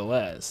happened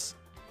nevertheless.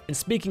 And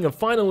speaking of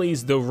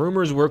finallys, the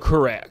rumors were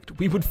correct.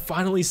 We would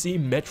finally see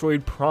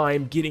Metroid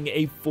Prime getting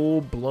a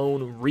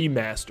full-blown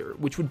remaster,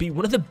 which would be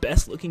one of the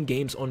best looking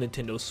games on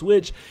Nintendo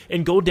Switch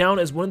and go down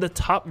as one of the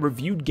top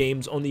reviewed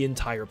games on the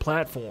entire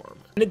platform.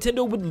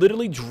 Nintendo would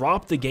literally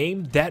drop the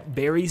game that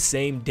very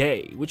same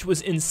day, which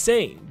was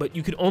insane, but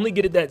you could only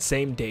get it that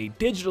same day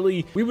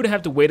digitally. We would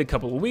have to wait a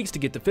couple of weeks to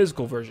get the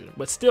physical version,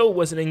 but still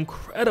was an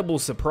incredible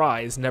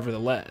surprise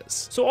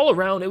nevertheless. So all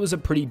around, it was a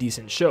pretty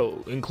decent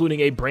show,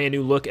 including a brand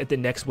new look at the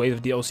next wave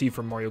of DLC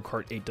for Mario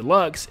Kart 8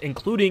 Deluxe,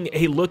 including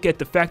a look at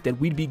the fact that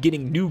we'd be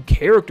getting new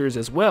characters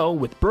as well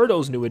with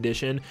Birdo's new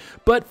addition,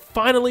 but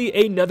finally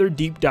another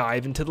deep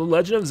dive into The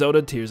Legend of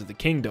Zelda Tears of the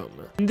Kingdom.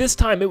 And this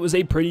time it was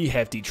a pretty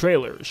hefty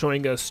trailer,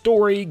 showing a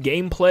story,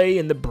 gameplay,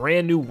 and the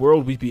brand new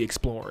world we'd be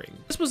exploring.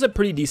 This was a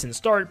pretty decent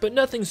start, but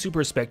nothing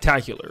super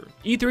spectacular.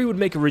 E3 would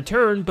make a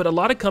return, but a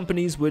lot of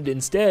companies would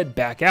instead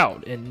back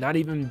out and not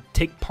even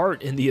take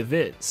part in the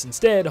events,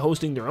 instead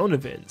hosting their own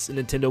events, and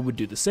Nintendo would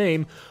do the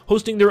same,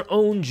 hosting their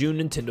own June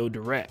Nintendo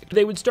Direct.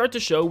 They would start the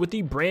show with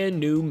the brand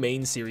new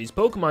main series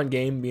Pokemon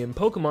game being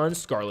Pokemon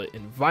Scarlet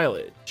and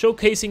Violet,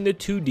 showcasing the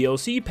 2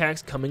 DLC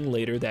packs coming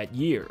later that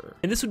year.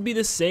 And this would be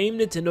the same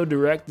Nintendo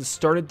Direct that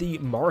started the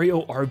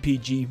Mario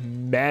RPG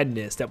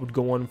madness that would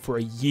go on for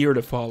a year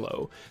to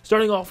follow,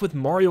 starting off with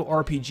Mario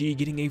RPG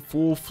getting a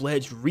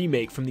full-fledged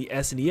remake from the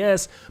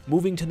SNES,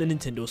 moving to the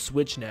Nintendo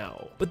Switch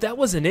now. But that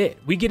wasn't it.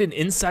 We get an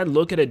inside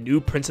look at a new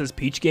Princess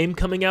Peach game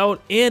coming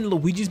out, and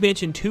Luigi's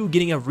Mansion 2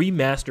 getting a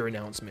remaster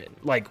announcement.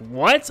 Like,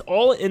 what?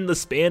 All in the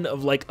span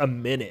of like a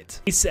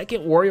minute. A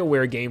second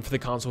WarioWare game for the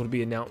console would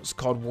be announced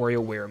called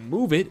WarioWare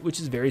Move It, which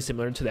is very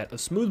similar to that of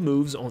Smooth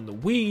Moves on the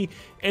Wii,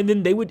 and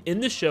then they would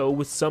end the show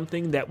with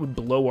something that would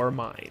blow our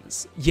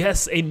minds.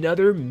 Yes,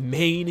 another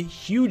main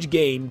huge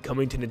game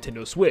coming to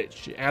Nintendo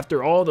Switch.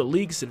 After all the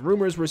leaks and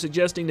rumors were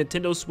suggesting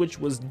Nintendo Switch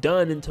was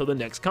done until the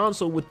next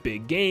console with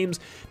big games,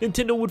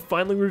 Nintendo would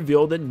finally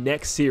reveal the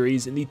next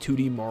series in the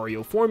 2D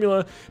Mario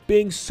formula,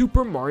 being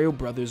Super Mario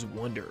Bros.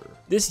 Wonder.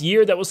 This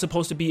year that was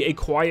supposed to be a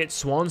quiet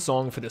swan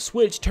song for the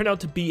Switch turned out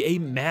to be a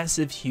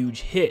massive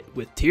huge hit,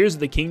 with Tears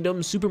of the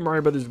Kingdom, Super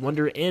Mario Bros.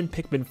 Wonder, and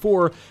Pikmin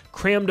 4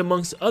 crammed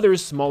amongst other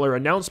smaller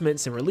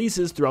announcements and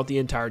releases throughout the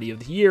entirety of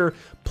the year,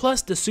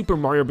 plus the Super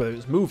Mario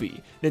Bros.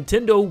 Movie.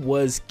 Nintendo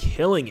was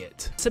killing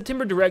it.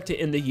 September Direct to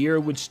end the year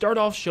would start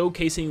off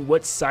showcasing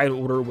what Side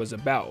Order was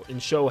about,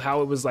 and show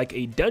how it was like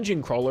a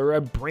dungeon crawler,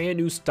 a brand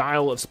new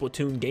style of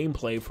Splatoon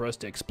gameplay for us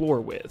to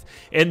explore with,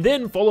 and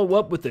then follow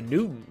up with the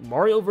new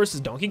Mario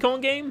vs. Donkey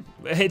Kong game.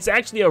 It's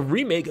actually a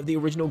remake of the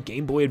original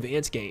Game Boy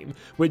Advance game,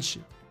 which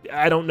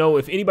I don't know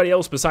if anybody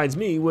else besides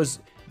me was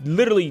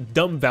literally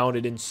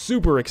dumbfounded and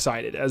super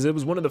excited, as it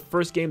was one of the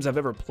first games I've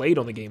ever played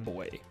on the Game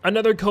Boy.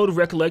 Another Code of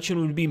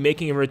Recollection would be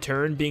making a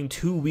return, being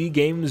 2 Wii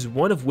games,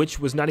 one of which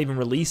was not even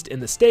released in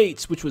the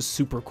States, which was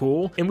super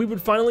cool, and we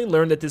would finally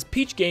learn that this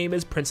Peach game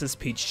is Princess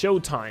Peach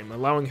Showtime,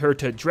 allowing her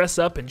to dress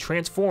up and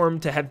transform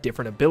to have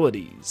different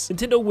abilities.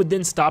 Nintendo would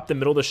then stop the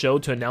middle of the show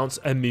to announce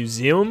a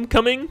museum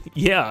coming?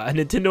 Yeah, a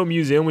Nintendo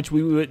museum, which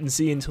we wouldn't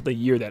see until the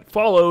year that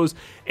follows,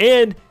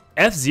 and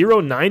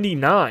F-Zero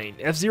 99.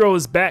 F-Zero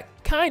is back,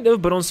 kind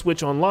of, but on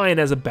Switch Online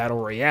as a battle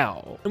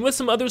royale. And with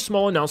some other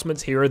small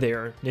announcements here or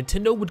there,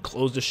 Nintendo would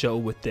close the show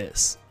with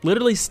this.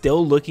 Literally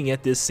still looking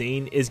at this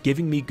scene is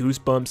giving me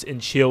goosebumps and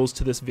chills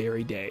to this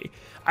very day.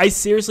 I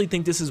seriously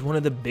think this is one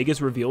of the biggest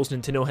reveals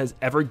Nintendo has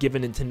ever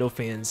given Nintendo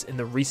fans in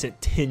the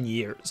recent 10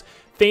 years.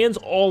 Fans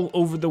all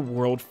over the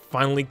world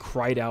finally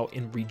cried out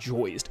and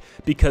rejoiced,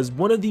 because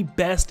one of the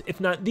best, if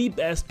not the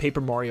best,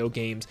 Paper Mario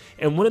games,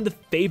 and one of the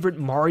favorite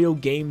Mario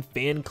game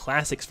fan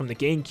classics from the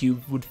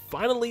GameCube would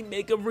finally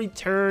make a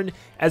return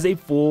as a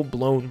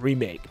full-blown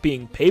remake,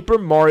 being Paper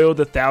Mario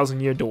the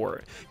Thousand Year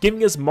Door.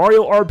 Giving us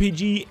Mario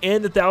RPG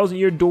and the Thousand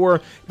Year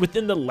Door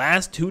within the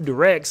last 2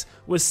 directs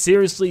was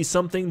seriously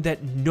something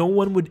that no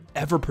one would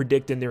ever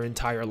predict in their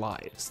entire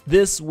lives.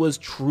 This was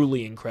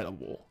truly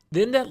incredible.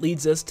 Then that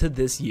leads us to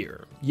this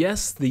year.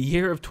 Yes, the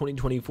year of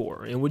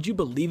 2024. And would you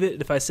believe it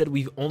if I said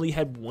we've only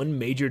had one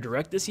major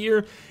direct this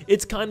year?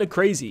 It's kind of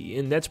crazy,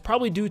 and that's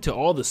probably due to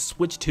all the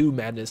Switch 2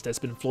 madness that's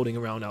been floating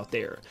around out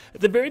there.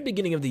 At the very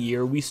beginning of the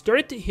year, we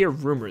started to hear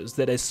rumors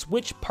that a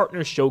Switch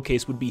partner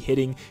showcase would be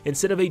hitting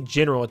instead of a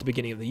general at the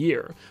beginning of the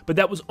year. But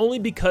that was only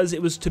because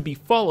it was to be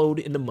followed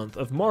in the month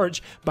of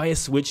March by a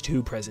Switch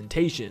 2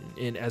 presentation.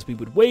 And as we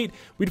would wait,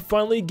 we'd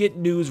finally get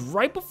news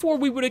right before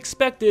we would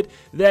expect it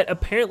that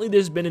apparently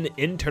there's been an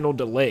internal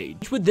delay,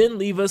 which would then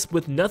leave us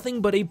with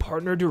nothing but a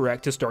partner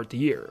direct to start the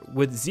year,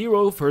 with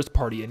 0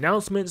 first-party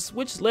announcements,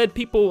 which led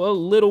people a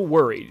little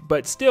worried.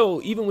 But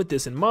still, even with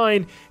this in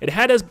mind, it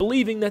had us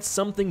believing that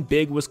something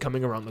big was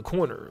coming around the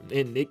corner,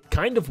 and it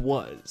kind of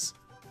was.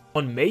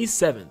 On May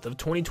 7th of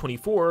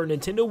 2024,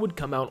 Nintendo would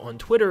come out on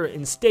Twitter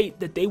and state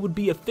that they would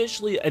be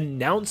officially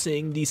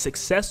announcing the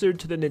successor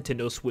to the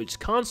Nintendo Switch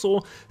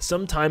console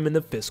sometime in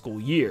the fiscal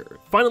year,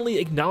 finally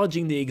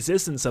acknowledging the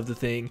existence of the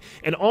thing,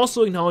 and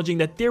also acknowledging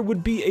that there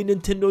would be a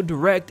Nintendo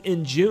Direct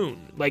in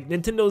June. Like,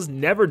 Nintendo's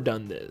never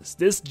done this.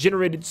 This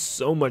generated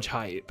so much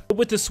hype. But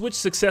with the Switch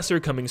successor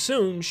coming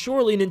soon,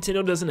 surely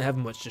Nintendo doesn't have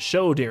much to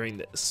show during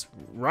this,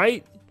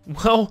 right?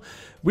 Well,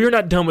 we're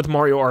not done with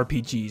Mario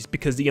RPGs,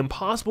 because the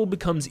impossible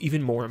becomes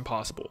even more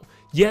impossible.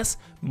 Yes,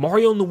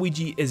 Mario &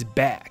 Luigi is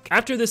back.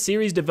 After the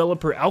series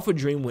developer Alpha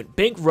Dream went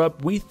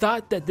bankrupt, we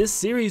thought that this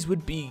series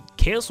would be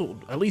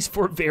cancelled, at least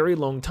for a very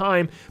long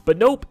time, but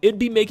nope, it'd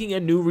be making a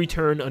new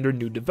return under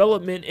new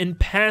development and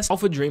past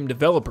Alpha Dream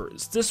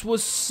developers. This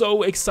was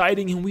so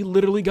exciting, and we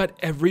literally got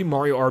every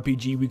Mario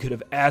RPG we could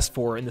have asked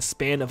for in the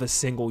span of a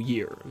single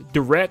year.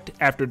 Direct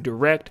after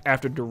direct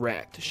after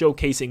direct,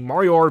 showcasing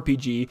Mario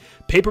RPG,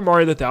 Paper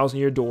Mario the Thousand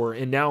Year Door,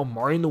 and now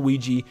Mario &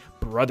 Luigi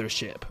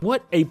Brothership.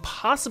 What a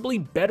possibly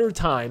better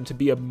time to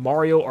be a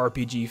Mario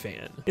RPG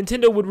fan.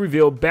 Nintendo would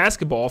reveal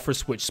basketball for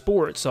Switch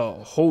Sports a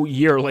whole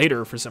year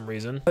later for some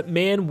reason, but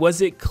man,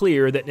 was it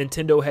clear that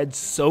Nintendo had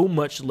so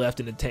much left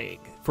in the tank.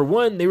 For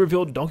one, they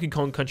revealed Donkey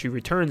Kong Country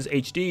Returns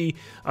HD.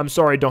 I'm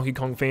sorry, Donkey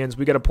Kong fans,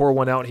 we gotta pour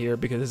one out here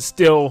because it's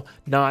still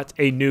not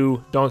a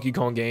new Donkey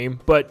Kong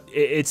game, but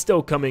it's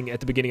still coming at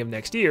the beginning of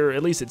next year.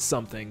 At least it's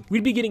something.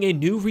 We'd be getting a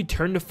new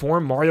return to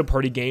form Mario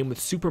Party game with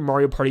Super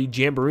Mario Party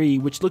Jamboree,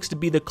 which looks to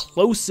be the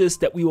closest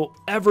that we will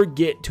ever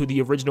get to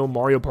the original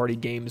Mario Party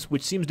games,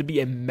 which seems to be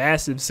a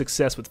massive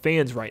success with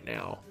fans right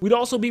now. We'd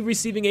also be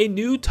receiving a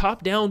new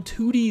top-down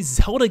 2D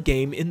Zelda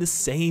game in the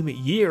same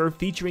year,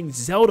 featuring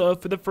Zelda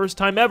for the first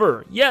time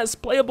ever. Yes,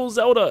 playable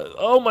Zelda.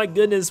 Oh my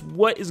goodness,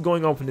 what is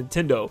going on with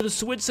Nintendo? For the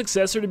Switch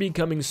successor to be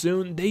coming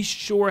soon, they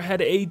sure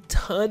had a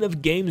ton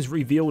of games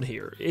revealed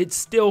here. It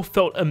still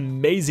felt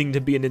amazing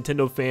to be a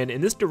Nintendo fan,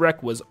 and this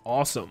Direct was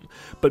awesome.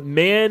 But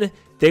man,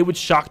 they would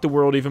shock the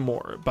world even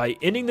more by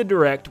ending the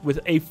Direct with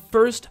a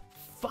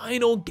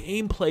final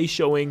gameplay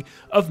showing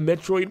of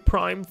Metroid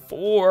Prime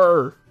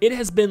 4. It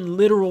has been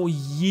literal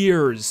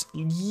years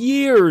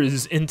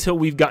until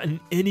we've gotten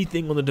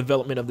anything on the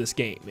development of this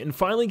game, and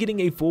finally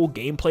getting a full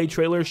gameplay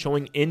trailer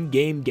showing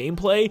in-game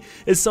gameplay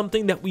is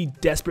something that we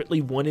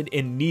desperately wanted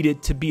and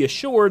needed to be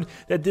assured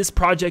that this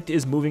project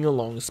is moving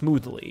along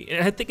smoothly.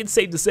 And I think it's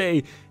safe to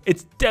say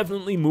it's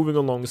definitely moving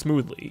along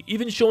smoothly,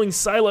 even showing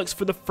Sylux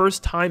for the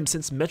first time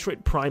since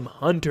Metroid Prime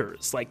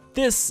Hunters. Like,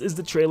 this is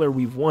the trailer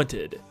we've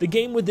wanted. The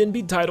game would then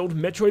be titled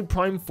Metroid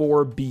Prime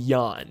 4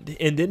 Beyond,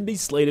 and then be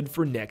slated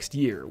for next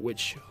year,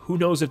 which who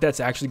knows if that's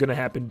actually going to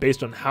happen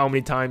based on how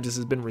many times this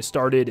has been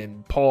restarted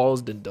and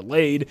paused and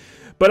delayed,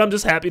 but I'm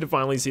just happy to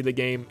finally see the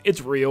game.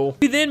 It's real.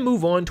 We then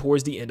move on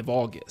towards the end of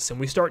August, and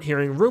we start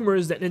hearing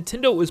rumors that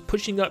Nintendo is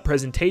pushing up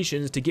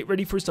presentations to get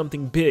ready for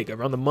something big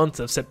around the month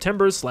of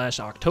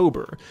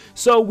September/October.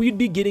 So we'd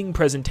be getting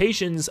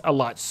presentations a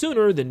lot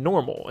sooner than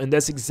normal, and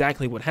that's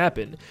exactly what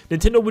happened.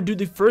 Nintendo would do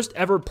the first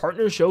ever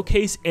partner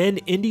showcase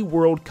and Indie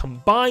World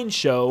combined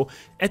show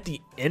at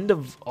the end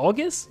of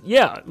August?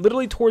 Yeah,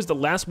 literally towards the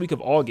last week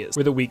of August,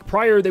 where the week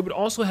prior they would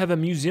also have a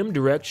museum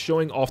direct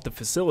showing off the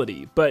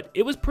facility. But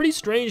it was pretty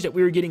strange that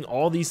we were getting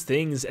all these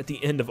things at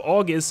the end of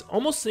August,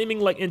 almost seeming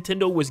like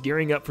Nintendo was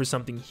gearing up for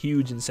something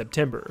huge in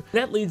September.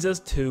 That leads us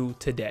to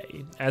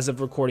today. As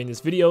of recording this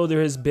video,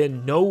 there has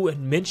been no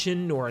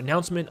mention or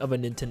announcement of a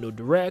Nintendo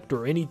Direct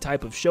or any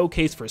type of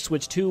showcase for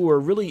Switch 2 or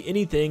really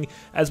anything,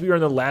 as we are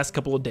in the last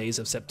couple of days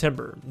of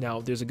September.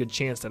 Now, there's a good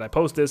chance that I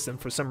post this and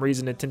for some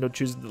reason Nintendo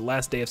chooses the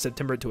last day of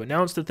September to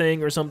announce the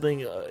thing or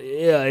something.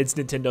 Yeah, it's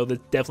Nintendo.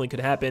 That definitely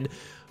could happen.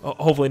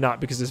 Hopefully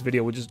not, because this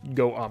video would just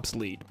go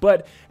obsolete.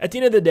 But at the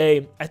end of the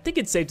day, I think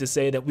it's safe to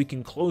say that we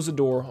can close the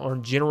door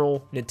on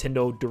general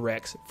Nintendo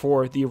Directs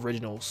for the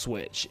original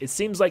Switch. It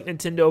seems like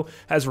Nintendo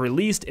has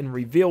released and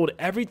revealed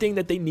everything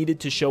that they needed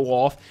to show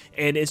off,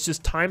 and it's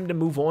just time to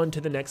move on to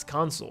the next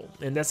console.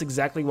 And that's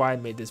exactly why I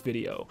made this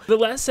video. For the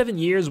last 7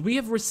 years, we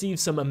have received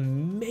some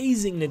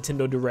amazing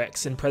Nintendo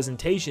Directs and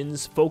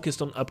presentations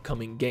focused on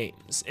upcoming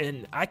games.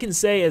 And I can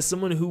say, as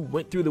someone who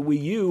went through the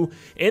Wii U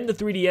and the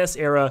 3DS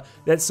era,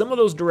 that some of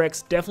those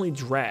Directs definitely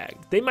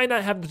dragged. They might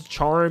not have the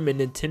charm and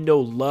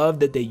Nintendo love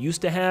that they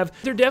used to have.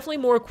 They're definitely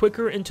more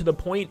quicker and to the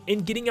point in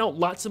getting out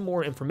lots of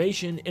more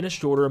information in a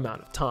shorter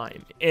amount of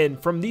time. And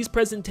from these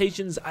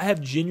presentations, I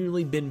have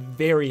genuinely been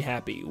very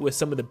happy with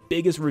some of the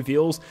biggest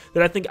reveals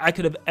that I think I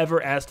could have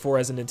ever asked for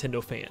as a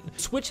Nintendo fan.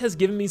 Switch has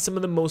given me some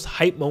of the most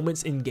hype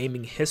moments in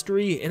gaming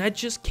history, and I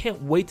just can't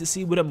wait to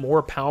see what a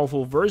more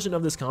powerful version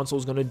of this console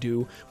is going to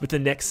do with the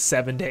next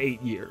 7 to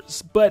 8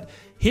 years. But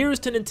here's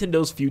to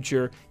Nintendo's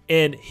future,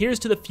 and here's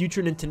to the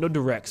future Nintendo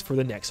Directs for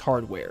the next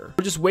hardware.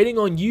 We're just waiting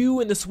on you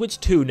and the Switch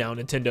 2 now,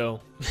 Nintendo.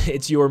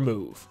 It's your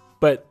move.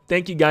 But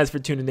thank you guys for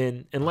tuning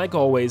in, and like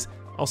always,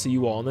 I'll see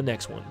you all in the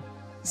next one.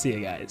 See ya,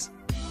 guys.